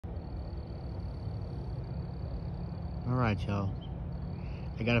Alright, y'all.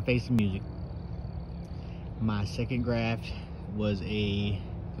 I gotta face the music. My second graft was a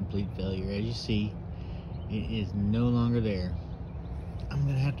complete failure. As you see, it is no longer there. I'm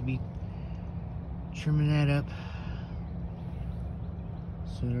gonna have to be trimming that up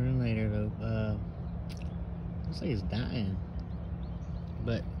sooner than later, though. Looks like it's dying,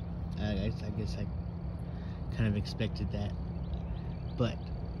 but I guess I kind of expected that. But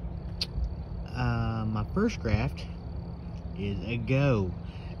my first graft is a go,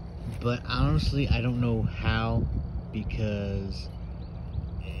 but honestly I don't know how, because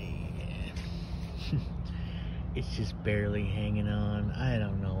it's just barely hanging on. I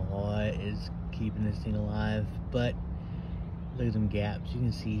don't know what is keeping this thing alive, but look at them gaps. You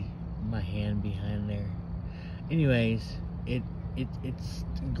can see my hand behind there. Anyways, it's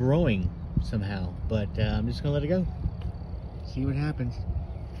growing somehow, but I'm just gonna let it go, see what happens.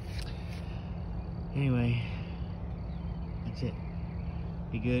 Anyway, that's it.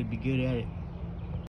 Be good at it.